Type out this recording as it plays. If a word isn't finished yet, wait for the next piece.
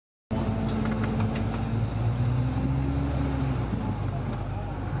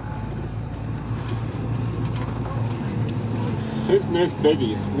Who's Nurse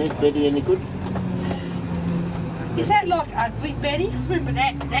Betty? Is Nurse Betty any good? Is that like Ugly Betty? Remember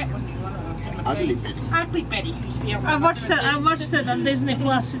that? That was one of them. Ugly Betty. Ugly Betty used to be on I watched it on Disney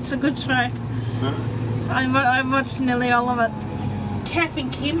Plus. It's a good show. Huh? I watched nearly all of it. Kath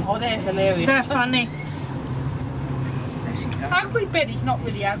and Kim, oh they're hilarious. They're funny. Ugly Betty's not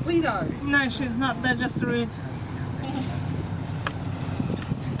really ugly though. No, she's not. They're just rude.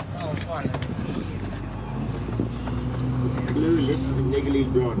 Oh, funny. It's Clueless and Legally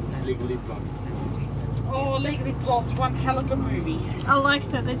Blonde. Legally Blonde. Oh, Legally Blonde's one hell of a movie. I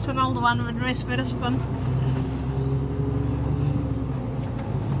liked it. It's an old one with Reese Witherspoon.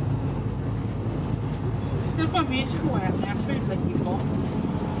 There's one musical out now too, Legally Blonde.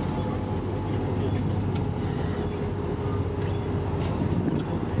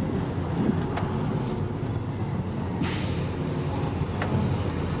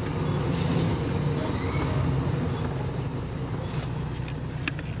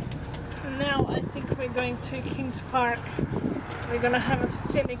 Now I think we're going to Kings Park. We're gonna have a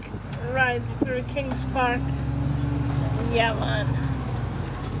scenic ride through Kings Park. Yeah, man.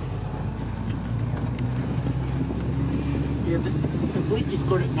 Yeah, the bridge is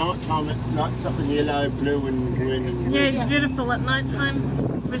good at night time. It lights up in yellow, blue and green and Yeah, red. it's beautiful at night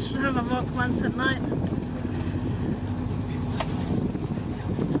time. We should have a walk once at night.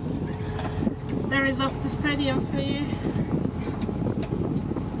 There is off the stadium for you.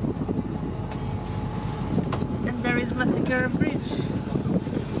 And there is Matagara Bridge.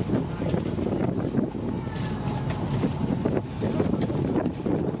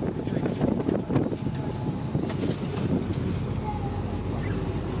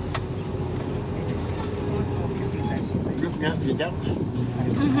 Looking out the ducks.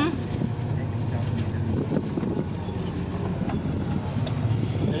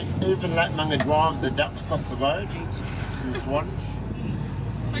 Even like Munga Drive, the ducks cross the road in Swan.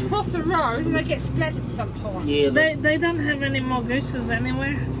 They cross the road and they get splattered sometimes. Yeah, They don't have any more gooses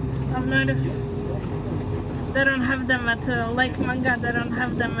anywhere, I've noticed. They don't have them at Lake Manga, they don't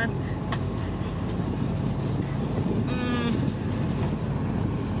have them at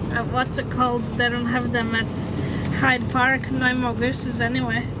what's it called? They don't have them at Hyde Park, no more gooses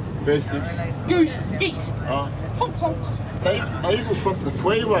anyway. Roosters. Goose, geese, Oh, honk honk. they even crossed the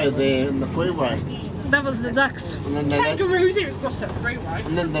freeway there in the freeway. That was the ducks. And then the Kangaroos even cross that freeway.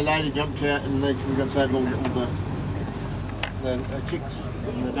 and then the lady jumped out and they can go save all the chicks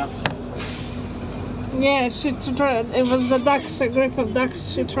and the ducks. Yeah, she tried. It was the ducks, a group of ducks.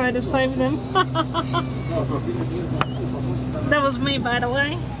 She tried to save them. That was me, by the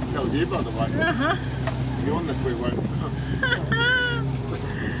way. That was you, by the way. Uh-huh. You're on the freeway.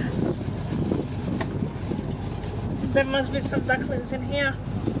 There must be some ducklings in here.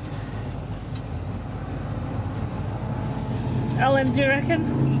 Alan, do you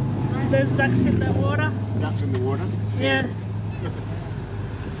reckon there's ducks in the water? Ducks in the water. Yeah.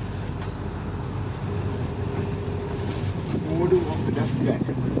 What do we want the ducks back?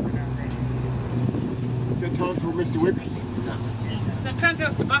 Good time for Mr. Whippy? No. They can't get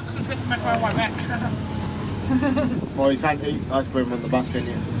off the bus because we have to make our way back. Well, you can't eat ice cream on the bus, can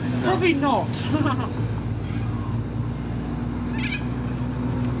you? No. Probably not.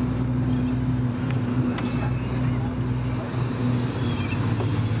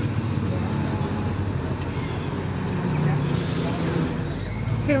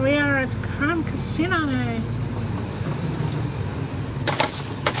 Here we are at Crown Casino.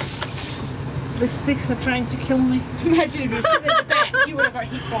 The sticks are trying to kill me. Imagine if you were sitting in the back, you would have got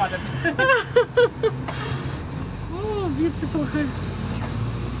hit by them. Oh, beautiful house.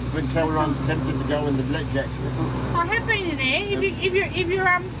 When Caroline's tempted to go in the blackjack. I have been in there. If you're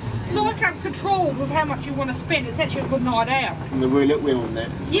like uncontrolled with how much you want to spend, it's actually a good night out. And the roulette wheel and that.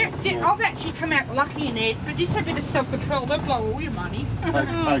 Yeah, I've actually come out lucky in there, but just a bit of self-control, don't blow all your money.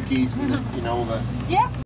 Pokies and the, all the... Yeah.